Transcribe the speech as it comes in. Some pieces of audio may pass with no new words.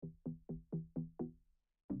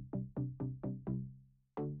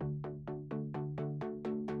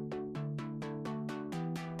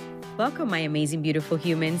Welcome, my amazing, beautiful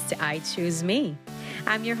humans, to I Choose Me.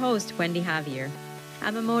 I'm your host, Wendy Javier.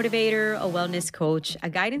 I'm a motivator, a wellness coach, a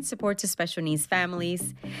guide and support to special needs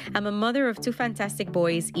families. I'm a mother of two fantastic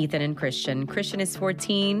boys, Ethan and Christian. Christian is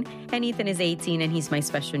 14 and Ethan is 18, and he's my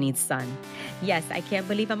special needs son. Yes, I can't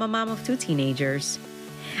believe I'm a mom of two teenagers.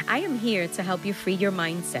 I am here to help you free your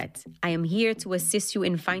mindset. I am here to assist you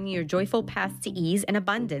in finding your joyful path to ease and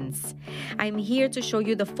abundance. I am here to show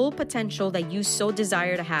you the full potential that you so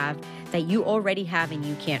desire to have, that you already have and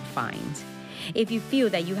you can't find. If you feel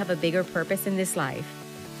that you have a bigger purpose in this life,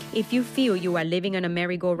 if you feel you are living on a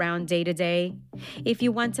merry-go-round day to day, if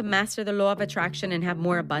you want to master the law of attraction and have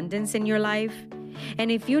more abundance in your life,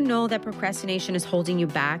 and if you know that procrastination is holding you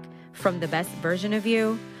back from the best version of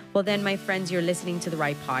you, well then, my friends, you're listening to the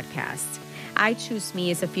right podcast. I Choose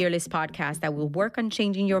Me is a fearless podcast that will work on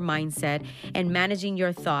changing your mindset and managing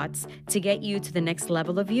your thoughts to get you to the next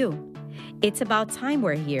level of you. It's about time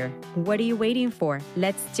we're here. What are you waiting for?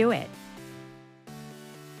 Let's do it.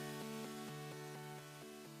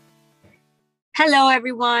 Hello,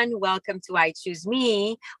 everyone. Welcome to I Choose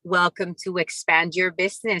Me. Welcome to Expand Your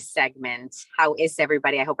Business segment. How is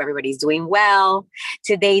everybody? I hope everybody's doing well.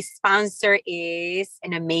 Today's sponsor is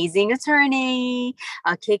an amazing attorney,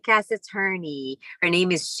 a kick-ass attorney. Her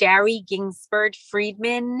name is Shari Ginsberg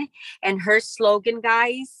Friedman, and her slogan,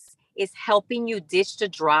 guys, is helping you ditch the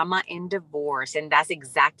drama in divorce. And that's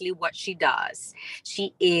exactly what she does.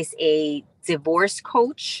 She is a divorce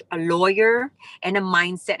coach, a lawyer, and a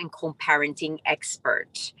mindset and co-parenting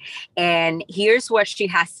expert. And here's what she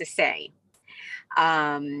has to say.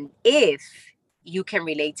 If you can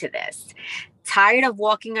relate to this, tired of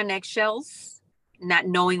walking on eggshells, not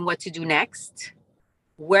knowing what to do next,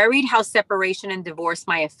 worried how separation and divorce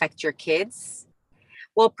might affect your kids,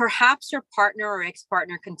 well, perhaps your partner or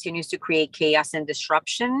ex-partner continues to create chaos and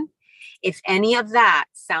disruption. If any of that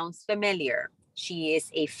sounds familiar, she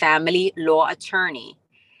is a family law attorney.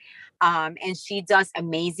 And she does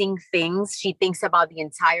amazing things. She thinks about the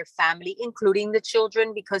entire family, including the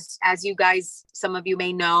children, because as you guys, some of you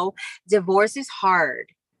may know, divorce is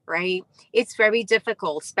hard, right? It's very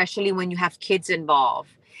difficult, especially when you have kids involved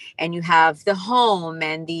and you have the home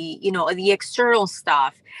and the external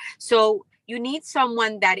stuff. So you need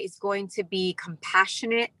someone that is going to be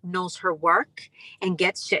compassionate, knows her work, and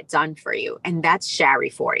gets shit done for you. And that's Shari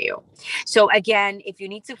for you. So again, if you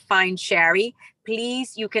need to find Shari,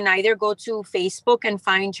 please, you can either go to Facebook and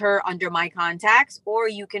find her under my contacts, or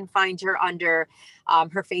you can find her under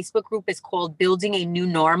her Facebook group is called Building a New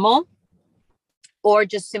Normal. Or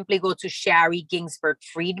just simply go to Shari Ginsberg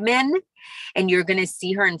Friedman, and you're going to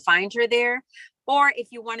see her and find her there. Or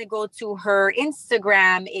if you want to go to her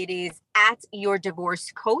Instagram, it is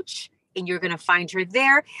 @YourDivorceCoach, and you're going to find her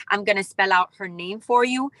there. I'm going to spell out her name for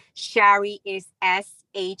you. Shari is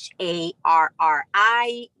Sharri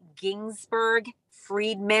Ginsberg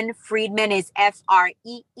Friedman. Friedman is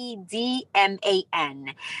Freedman.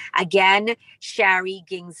 Again, Shari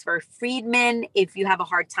Ginsberg Friedman. If you have a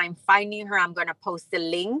hard time finding her, I'm going to post the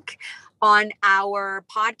link on our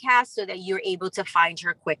podcast so that you're able to find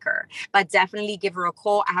her quicker. But definitely give her a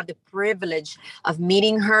call. I have the privilege of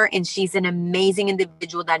meeting her, and she's an amazing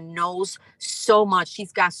individual that knows so much.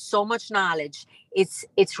 She's got so much knowledge. It's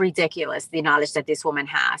ridiculous, the knowledge that this woman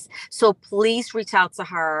has. So please reach out to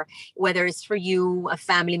her, whether it's for you, a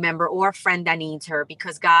family member, or a friend that needs her,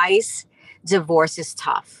 because guys, divorce is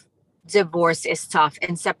tough. Divorce is tough,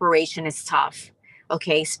 and separation is tough.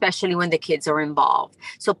 Okay, especially when the kids are involved.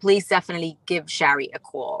 So please definitely give Shari a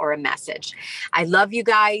call or a message. I love you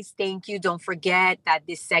guys. Thank you. Don't forget that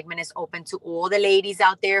this segment is open to all the ladies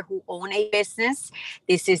out there who own a business.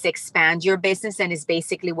 This is Expand Your Business, and is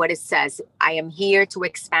basically what it says. I am here to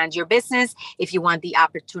expand your business. If you want the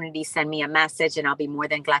opportunity, send me a message, and I'll be more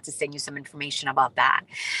than glad to send you some information about that.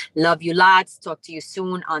 Love you lots. Talk to you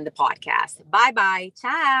soon on the podcast. Bye-bye.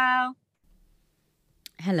 Ciao.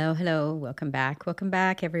 Hello. Welcome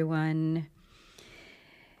back, everyone.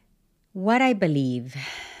 What I believe.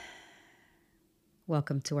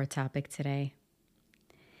 Welcome to our topic today.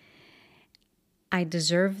 I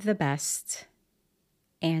deserve the best,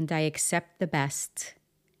 and I accept the best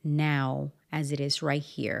now as it is right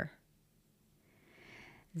here.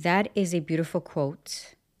 That is a beautiful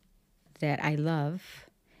quote that I love,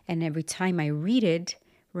 and every time I read it,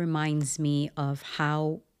 reminds me of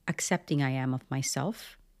how accepting I am of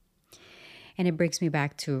myself. And it brings me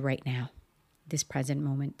back to right now, this present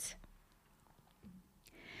moment.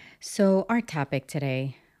 So our topic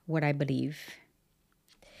today, what I believe.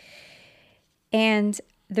 And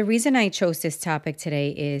the reason I chose this topic today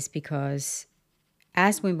is because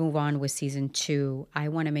as we move on with season 2, I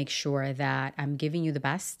want to make sure that I'm giving you the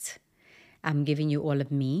best I'm giving you all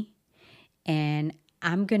of me, and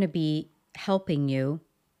I'm going to be helping you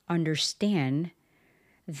understand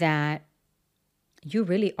that you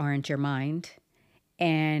really aren't your mind,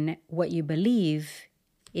 and what you believe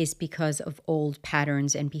is because of old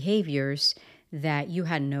patterns and behaviors that you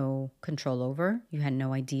had no control over, you had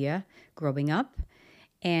no idea growing up,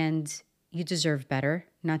 and you deserve better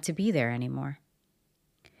not to be there anymore.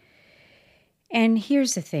 And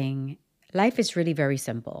here's the thing, life is really very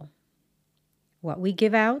simple. What we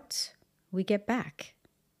give out, we get back.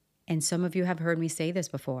 And some of you have heard me say this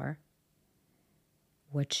before.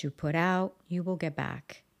 What you put out, you will get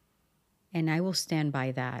back. And I will stand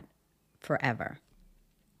by that forever.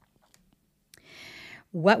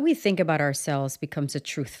 What we think about ourselves becomes a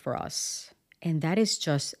truth for us. And that is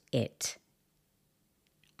just it.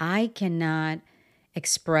 I cannot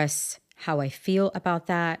express how I feel about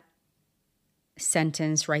that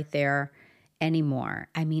sentence right there anymore.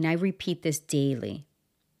 I mean, I repeat this daily.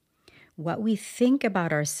 What we think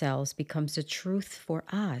about ourselves becomes the truth for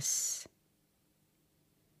us.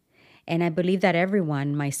 And I believe that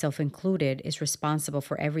everyone, myself included, is responsible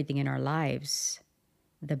for everything in our lives,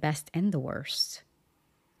 the best and the worst.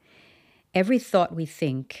 Every thought we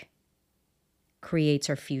think creates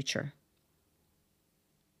our future.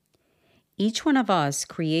 Each one of us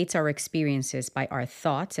creates our experiences by our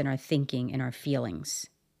thoughts and our thinking and our feelings.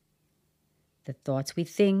 The thoughts we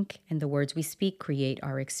think and the words we speak create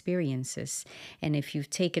our experiences. And if you've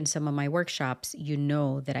taken some of my workshops, you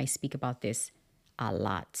know that I speak about this a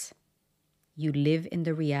lot. You live in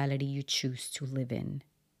the reality you choose to live in.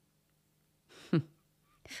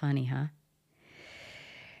 Funny, huh?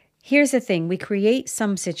 Here's the thing. We create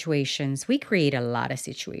some situations. We create a lot of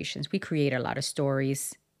situations. We create a lot of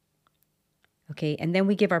stories. Okay, and then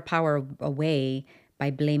we give our power away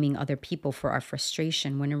by blaming other people for our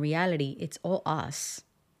frustration, when in reality, it's all us.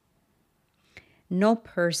 No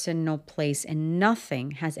person, no place, and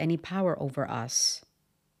nothing has any power over us.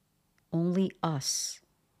 Only us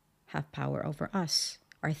have power over us.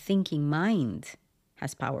 Our thinking mind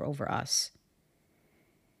has power over us.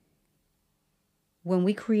 When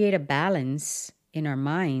we create a balance in our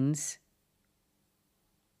minds,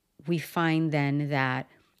 we find then that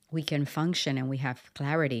we can function and we have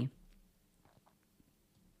clarity.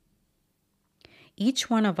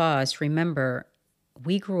 Each one of us, remember,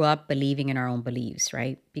 we grew up believing in our own beliefs,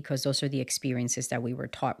 right? Because those are the experiences that we were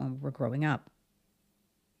taught when we were growing up.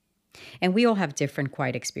 And we all have different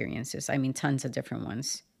quiet experiences. I mean, tons of different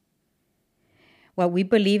ones. What we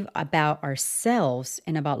believe about ourselves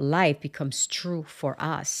and about life becomes true for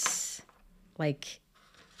us. Like,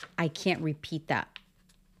 I can't repeat that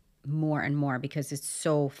more and more because it's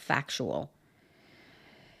so factual.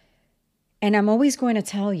 And I'm always going to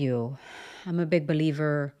tell you, I'm a big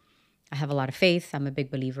believer. I have a lot of faith. I'm a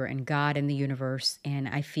big believer in God and the universe. And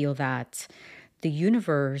I feel that the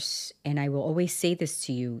universe, and I will always say this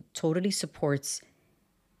to you, totally supports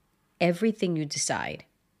everything you decide.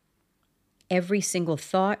 Every single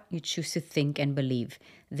thought you choose to think and believe,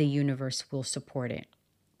 the universe will support it.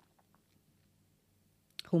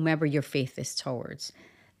 Whomever your faith is towards,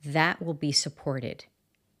 that will be supported.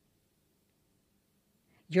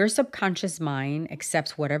 Your subconscious mind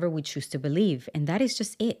accepts whatever we choose to believe, and that is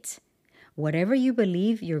just it. Whatever you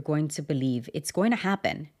believe, you're going to believe. It's going to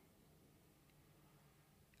happen.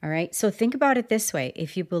 All right? So think about it this way.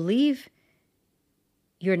 If you believe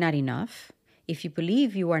you're not enough, if you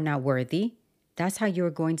believe you are not worthy, that's how you're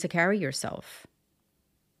going to carry yourself.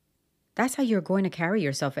 That's how you're going to carry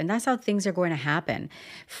yourself. And that's how things are going to happen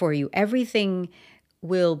for you. Everything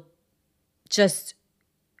will just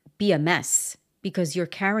be a mess because you're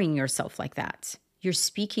carrying yourself like that. You're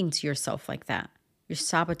speaking to yourself like that. You're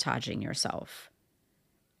sabotaging yourself.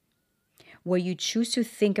 What you choose to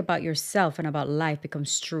think about yourself and about life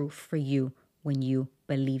becomes true for you when you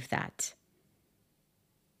believe that.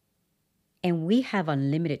 And we have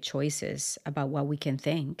unlimited choices about what we can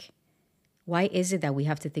think. Why is it that we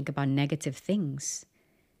have to think about negative things?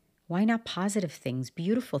 Why not positive things,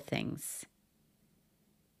 beautiful things?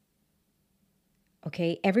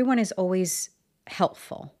 Okay, everyone is always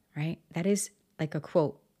helpful, right? That is like a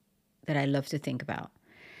quote that I love to think about.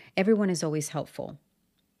 Everyone is always helpful.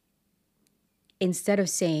 Instead of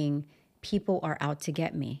saying, people are out to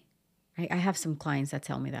get me, right? I have some clients that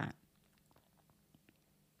tell me that.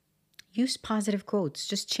 Use positive quotes.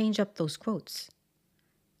 Just change up those quotes.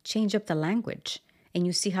 Change up the language, and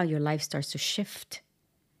you see how your life starts to shift.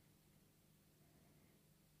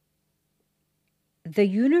 The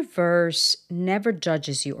universe never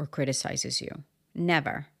judges you or criticizes you.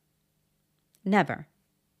 Never. Never.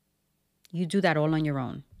 You do that all on your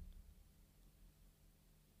own.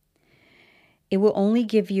 It will only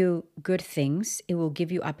give you good things. It will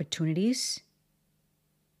give you opportunities.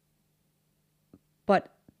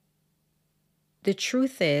 But the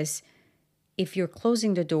truth is, if you're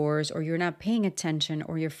closing the doors or you're not paying attention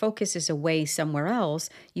or your focus is away somewhere else,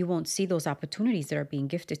 you won't see those opportunities that are being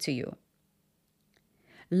gifted to you.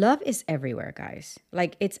 Love is everywhere, guys.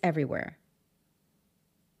 Like, it's everywhere.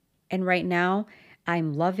 And right now,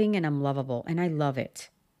 I'm loving and I'm lovable, and I love it.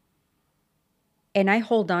 And I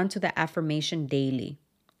hold on to the affirmation daily,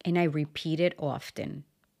 and I repeat it often.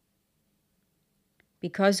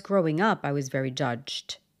 Because growing up, I was very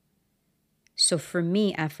judged. So for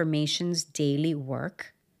me, affirmations daily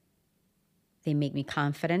work. They make me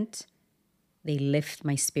confident. They lift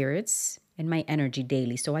my spirits and my energy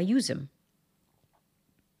daily. So I use them.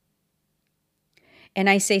 And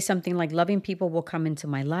I say something like, loving people will come into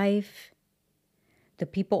my life. The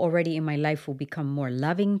people already in my life will become more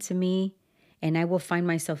loving to me. And I will find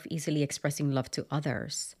myself easily expressing love to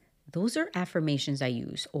others. Those are affirmations I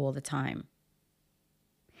use all the time.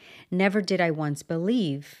 Never did I once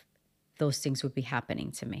believe those things would be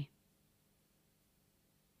happening to me.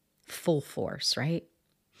 Full force, right?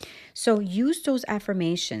 So use those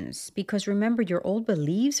affirmations, because remember, your old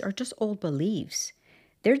beliefs are just old beliefs.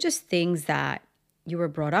 They're just things that you were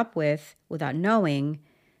brought up with without knowing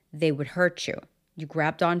they would hurt you. You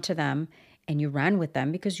grabbed onto them and you ran with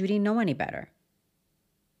them because you didn't know any better.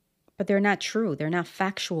 But they're not true. They're not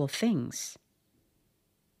factual things.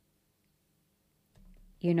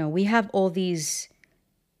 You know, we have all these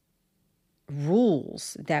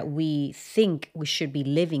rules that we think we should be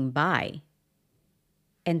living by,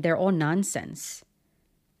 and they're all nonsense.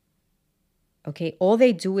 Okay, all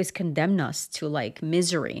they do is condemn us to like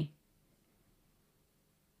misery.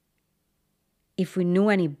 If we knew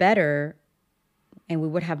any better and we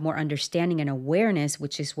would have more understanding and awareness,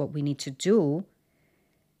 which is what we need to do,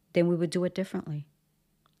 then we would do it differently.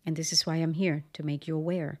 And this is why I'm here, to make you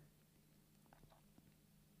aware.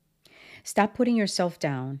 Stop putting yourself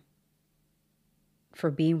down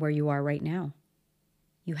for being where you are right now.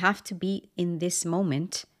 You have to be in this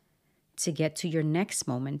moment to get to your next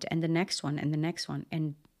moment and the next one and the next one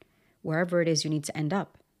and wherever it is you need to end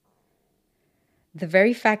up. The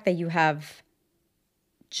very fact that you have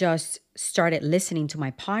just started listening to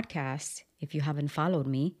my podcast, if you haven't followed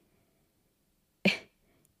me,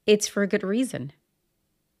 it's for a good reason.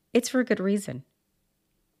 It's for a good reason.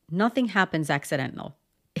 Nothing happens accidental.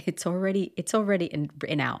 It's already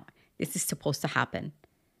in out. This is supposed to happen.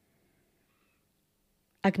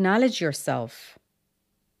 Acknowledge yourself,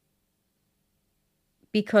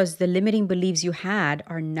 because the limiting beliefs you had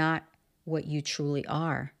are not what you truly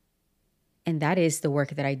are. And that is the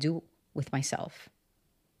work that I do with myself.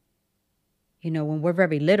 You know, when we're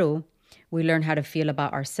very little, we learn how to feel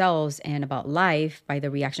about ourselves and about life by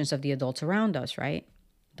the reactions of the adults around us, right?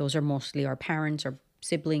 Those are mostly our parents, our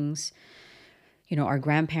siblings, you know, our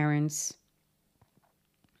grandparents.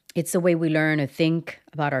 It's the way we learn to think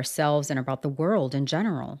about ourselves and about the world in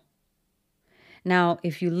general. Now,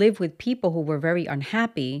 if you live with people who were very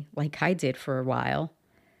unhappy, like I did for a while,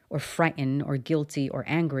 or frightened or guilty or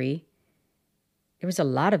angry, there was a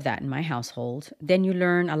lot of that in my household. Then you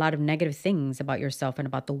learn a lot of negative things about yourself and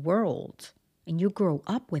about the world. And you grow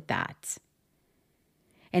up with that.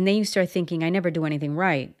 And then you start thinking, I never do anything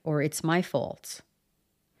right, or it's my fault.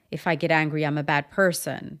 If I get angry, I'm a bad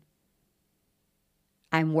person.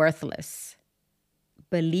 I'm worthless.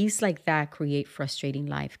 Beliefs like that create frustrating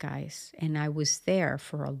life, guys. And I was there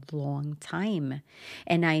for a long time.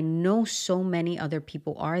 And I know so many other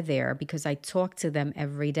people are there because I talk to them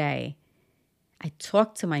every day. I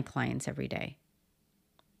talk to my clients every day.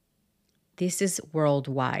 This is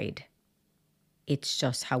worldwide. It's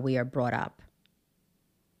just how we are brought up.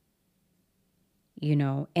 You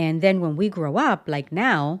know, and then when we grow up, like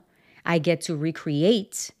now, I get to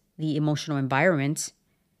recreate the emotional environment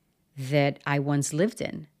that I once lived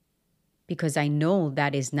in, because I know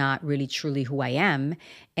that is not really truly who I am,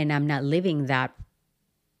 and I'm not living that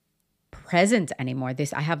present anymore.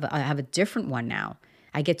 I have a different one now.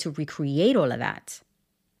 I get to recreate all of that.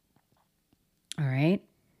 All right.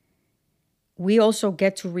 We also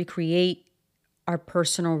get to recreate our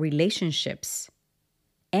personal relationships,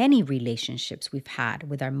 any relationships we've had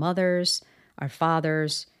with our mothers, our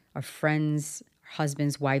fathers, our friends, our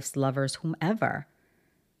husbands, wives, lovers, whomever.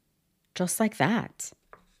 Just like that.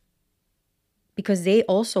 Because they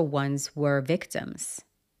also once were victims.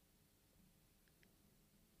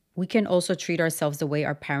 We can also treat ourselves the way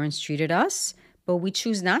our parents treated us, but we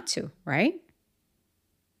choose not to, right?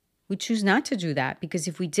 We choose not to do that, because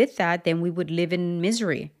if we did that, then we would live in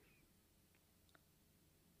misery.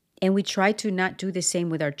 And we try to not do the same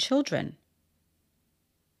with our children.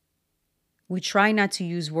 We try not to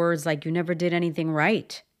use words like you never did anything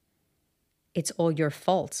right. It's all your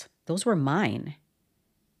fault. Those were mine.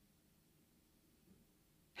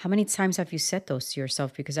 How many times have you said those to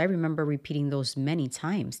yourself? Because I remember repeating those many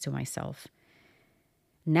times to myself.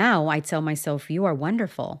 Now I tell myself, you are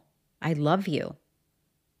wonderful. I love you.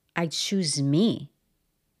 I choose me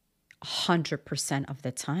 100% of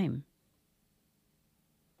the time.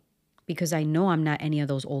 Because I know I'm not any of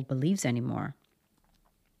those old beliefs anymore.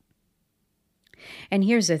 And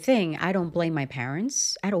here's the thing, I don't blame my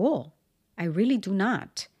parents at all. I really do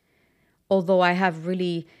not. Although I have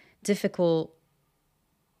really difficult,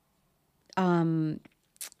 I'm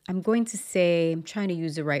trying to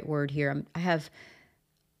use the right word here. I have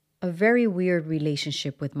a very weird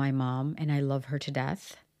relationship with my mom, and I love her to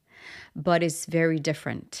death. But it's very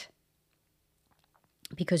different.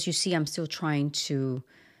 Because you see, I'm still trying to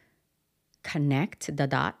connect the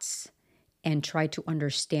dots and try to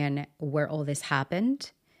understand where all this happened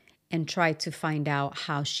and try to find out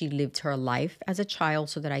how she lived her life as a child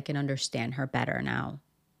so that I can understand her better now.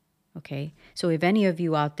 Okay? So if any of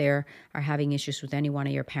you out there are having issues with any one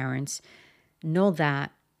of your parents, know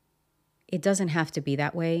that it doesn't have to be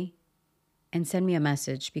that way, and send me a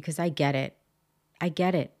message because I get it. I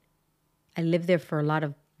get it. I lived there for a lot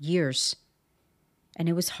of years and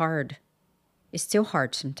it was hard. It's still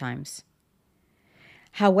hard sometimes.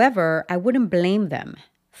 However, I wouldn't blame them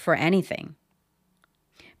for anything.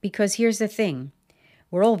 Because here's the thing.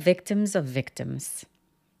 We're all victims of victims.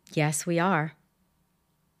 Yes, we are.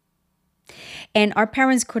 And our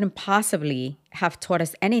parents couldn't possibly have taught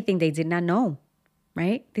us anything they did not know,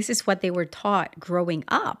 right? This is what they were taught growing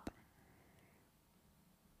up.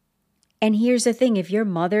 And here's the thing. If your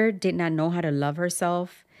mother did not know how to love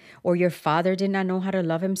herself or your father did not know how to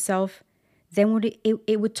love himself, then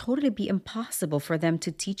it would totally be impossible for them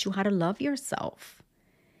to teach you how to love yourself.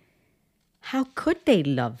 How could they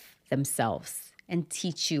love themselves and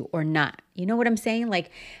teach you or not? You know what I'm saying?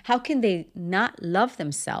 Like, how can they not love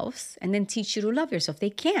themselves and then teach you to love yourself? They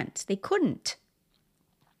can't. They couldn't.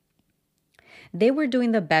 They were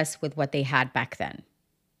doing the best with what they had back then,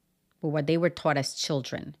 with what they were taught as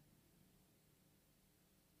children.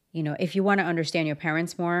 You know, if you want to understand your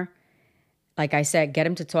parents more, like I said, get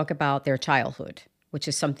them to talk about their childhood, which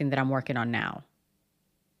is something that I'm working on now.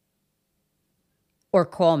 Or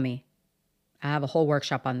call me. I have a whole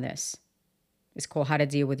workshop on this. It's called How to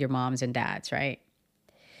Deal with Your Moms and Dads, right?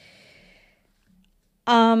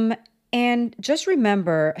 And just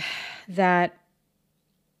remember that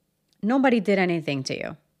nobody did anything to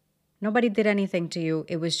you. Nobody did anything to you.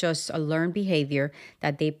 It was just a learned behavior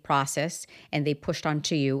that they processed and they pushed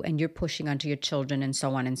onto you, and you're pushing onto your children, and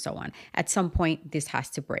so on and so on. At some point, this has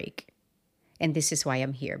to break. And this is why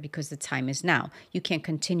I'm here, because the time is now. You can't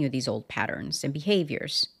continue these old patterns and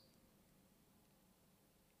behaviors.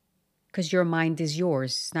 Because your mind is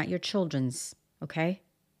yours, it's not your children's, okay?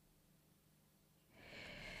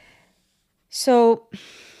 So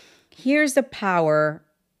here's the power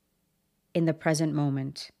in the present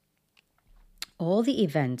moment. All the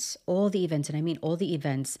events, and I mean all the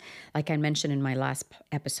events, like I mentioned in my last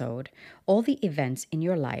episode, all the events in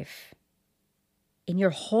your life, in your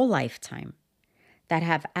whole lifetime, that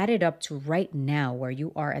have added up to right now where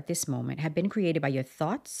you are at this moment, have been created by your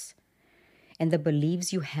thoughts and the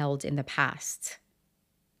beliefs you held in the past.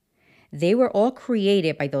 They were all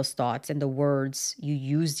created by those thoughts and the words you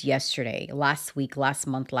used yesterday, last week, last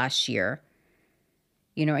month, last year.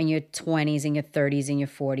 You know, in your 20s, in your 30s, in your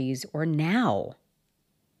 40s, or now,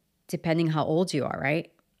 depending how old you are,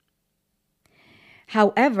 right?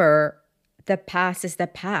 However, the past is the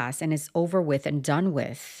past and it's over with and done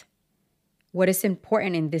with. What is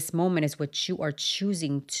important in this moment is what you are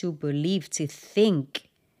choosing to believe, to think,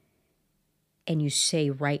 and you say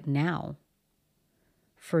right now.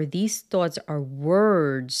 For these thoughts are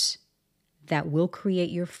words that will create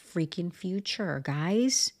your freaking future,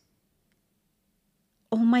 guys.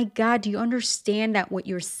 Oh my God, do you understand that what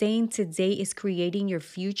you're saying today is creating your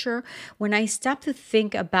future? When I stop to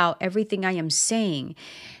think about everything I am saying,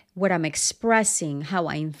 what I'm expressing, how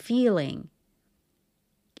I'm feeling,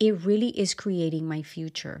 it really is creating my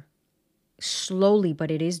future. Slowly,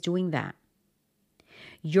 but it is doing that.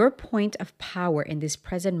 Your point of power in this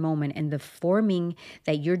present moment and the forming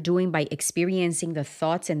that you're doing by experiencing the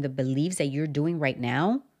thoughts and the beliefs that you're doing right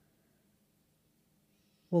now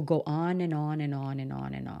will go on and on and on and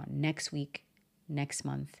on and on. Next week, next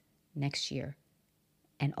month, next year,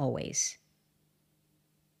 and always.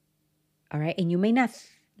 All right? And you may not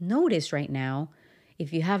notice right now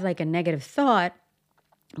if you have like a negative thought,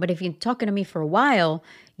 but if you're talking to me for a while,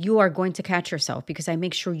 you are going to catch yourself because I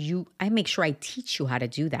make sure I teach you how to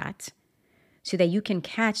do that. so that you can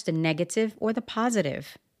catch the negative or the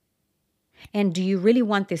positive. And do you really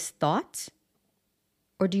want this thought,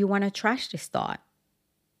 or do you want to trash this thought?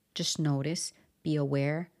 Just notice, be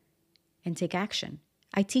aware, and take action.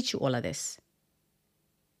 I teach you all of this.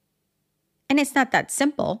 And it's not that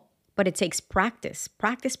simple, but it takes practice.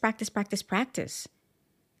 Practice, practice, practice, practice.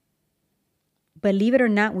 Believe it or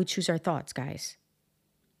not, we choose our thoughts, guys.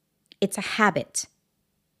 It's a habit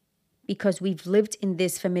because we've lived in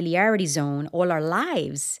this familiarity zone all our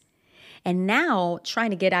lives. And now trying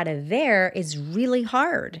to get out of there is really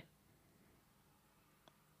hard.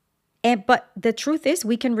 But the truth is,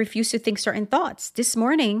 we can refuse to think certain thoughts. This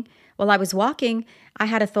morning, while I was walking, I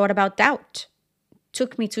had a thought about doubt.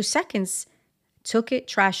 Took me 2 seconds. Took it,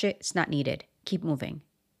 trash it. It's not needed. Keep moving.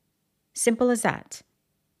 Simple as that.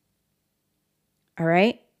 All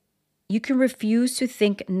right? You can refuse to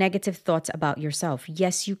think negative thoughts about yourself.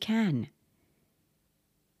 Yes, you can.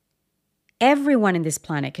 Everyone in this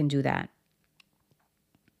planet can do that.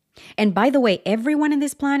 And by the way, everyone in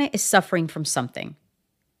this planet is suffering from something.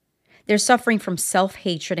 They're suffering from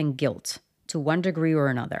self-hatred and guilt to one degree or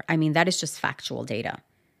another. I mean, that is just factual data.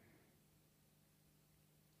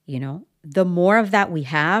 You know, the more of that we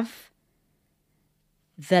have,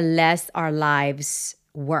 the less our lives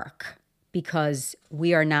work, because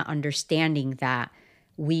we are not understanding that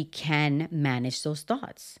we can manage those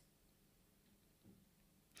thoughts.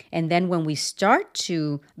 And then when we start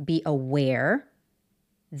to be aware,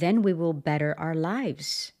 then we will better our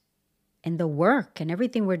lives. And the work and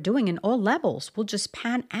everything we're doing in all levels will just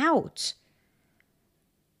pan out.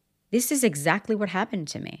 This is exactly what happened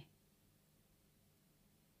to me.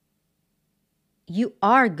 You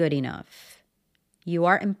are good enough. You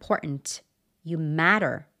are important. You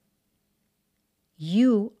matter.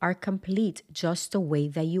 You are complete just the way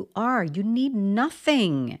that you are. You need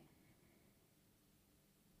nothing.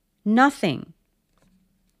 Nothing.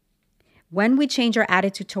 When we change our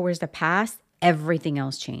attitude towards the past, everything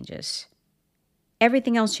else changes.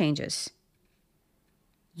 Everything else changes.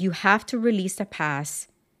 You have to release the past,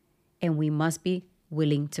 and we must be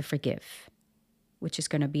willing to forgive, which is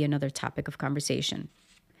going to be another topic of conversation,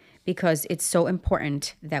 because it's so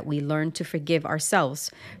important that we learn to forgive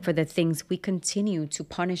ourselves for the things we continue to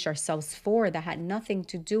punish ourselves for that had nothing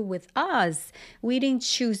to do with us. We didn't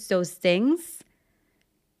choose those things.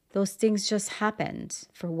 Those things just happened.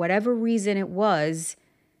 For whatever reason it was,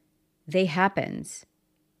 they happened.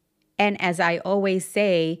 And as I always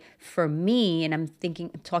say, for me, and I'm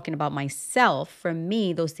talking about myself, for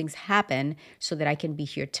me, those things happen so that I can be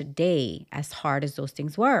here today, as hard as those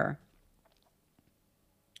things were.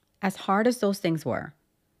 As hard as those things were.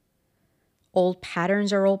 Old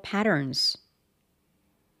patterns are old patterns.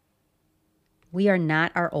 We are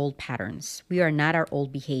not our old patterns. We are not our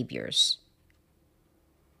old behaviors.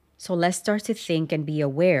 So let's start to think and be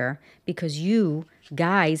aware, because you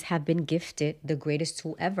guys have been gifted the greatest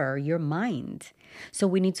tool ever, your mind. So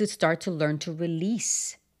we need to start to learn to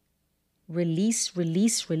release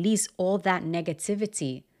all that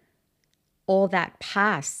negativity, all that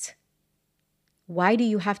past. Why do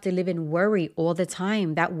you have to live in worry all the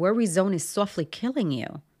time? That worry zone is softly killing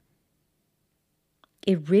you.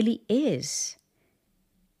 It really is.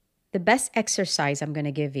 The best exercise I'm going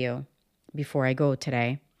to give you before I go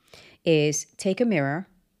today is take a mirror,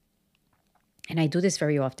 and I do this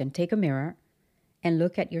very often. Take a mirror and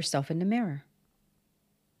look at yourself in the mirror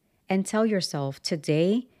and tell yourself,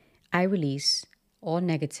 today I release all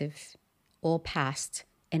negative, all past,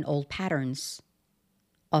 and old patterns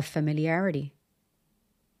of familiarity.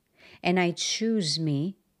 And I choose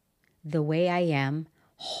me the way I am,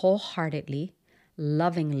 wholeheartedly,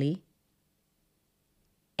 lovingly,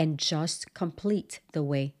 and just complete the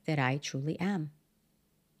way that I truly am.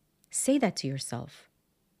 Say that to yourself.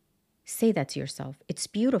 Say that to yourself. It's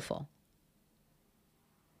beautiful.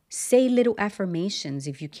 Say little affirmations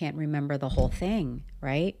if you can't remember the whole thing,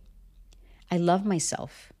 right? I love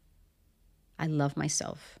myself. I love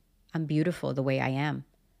myself. I'm beautiful the way I am.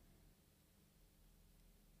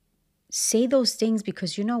 Say those things,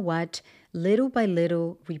 because you know what? Little by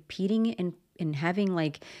little, repeating and having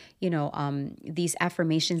these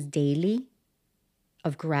affirmations daily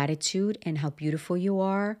of gratitude and how beautiful you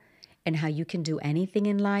are and how you can do anything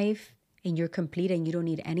in life and you're complete and you don't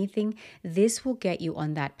need anything, this will get you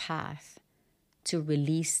on that path to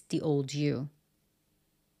release the old you.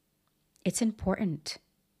 It's important.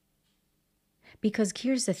 Because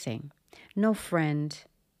here's the thing. No friend,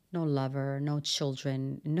 no lover, no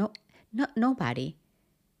children, nobody,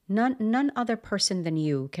 none other person than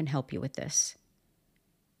you can help you with this.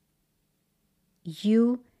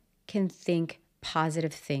 You can think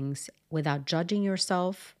positive things without judging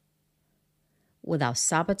yourself, without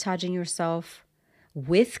sabotaging yourself,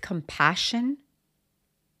 with compassion,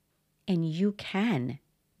 and you can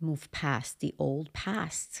move past the old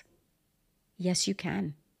past. Yes, you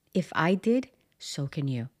can. If I did, so can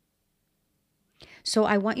you. So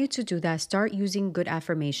I want you to do that. Start using good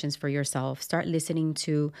affirmations for yourself. Start listening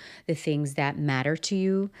to the things that matter to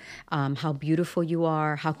you, how beautiful you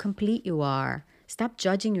are, how complete you are. Stop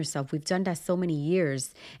judging yourself. We've done that so many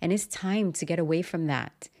years, and it's time to get away from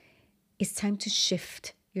that. It's time to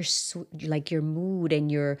shift your mood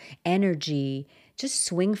and your energy. Just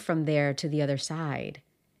swing from there to the other side.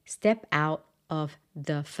 Step out of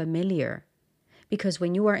the familiar. Because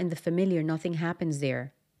when you are in the familiar, nothing happens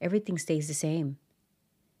there. Everything stays the same.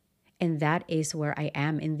 And that is where I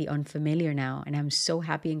am, in the unfamiliar now. And I'm so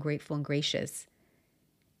happy and grateful and gracious.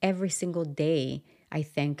 Every single day, I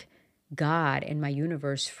thank God and my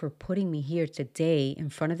universe for putting me here today in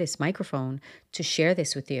front of this microphone to share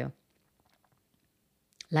this with you.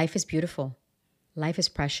 Life is beautiful. Life is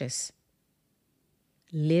precious.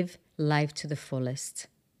 Live life to the fullest.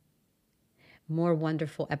 More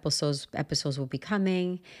wonderful episodes will be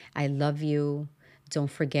coming. I love you. Don't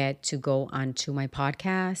forget to go onto my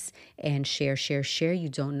podcast and share. You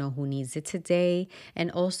don't know who needs it today. And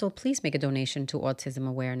also, please make a donation to Autism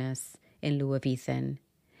Awareness in lieu of Ethan.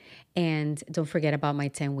 And don't forget about my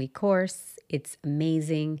 10-week course. It's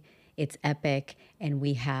amazing. It's epic. And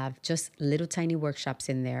we have just little tiny workshops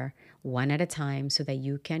in there, one at a time, so that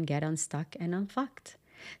you can get unstuck and unfucked.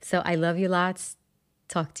 So I love you lots.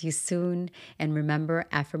 Talk to you soon. And remember,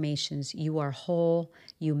 affirmations: you are whole,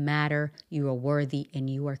 you matter, you are worthy, and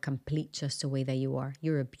you are complete just the way that you are.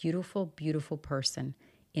 You're a beautiful, beautiful person,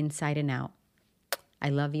 inside and out. I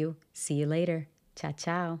love you. See you later. Ciao,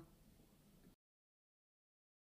 ciao.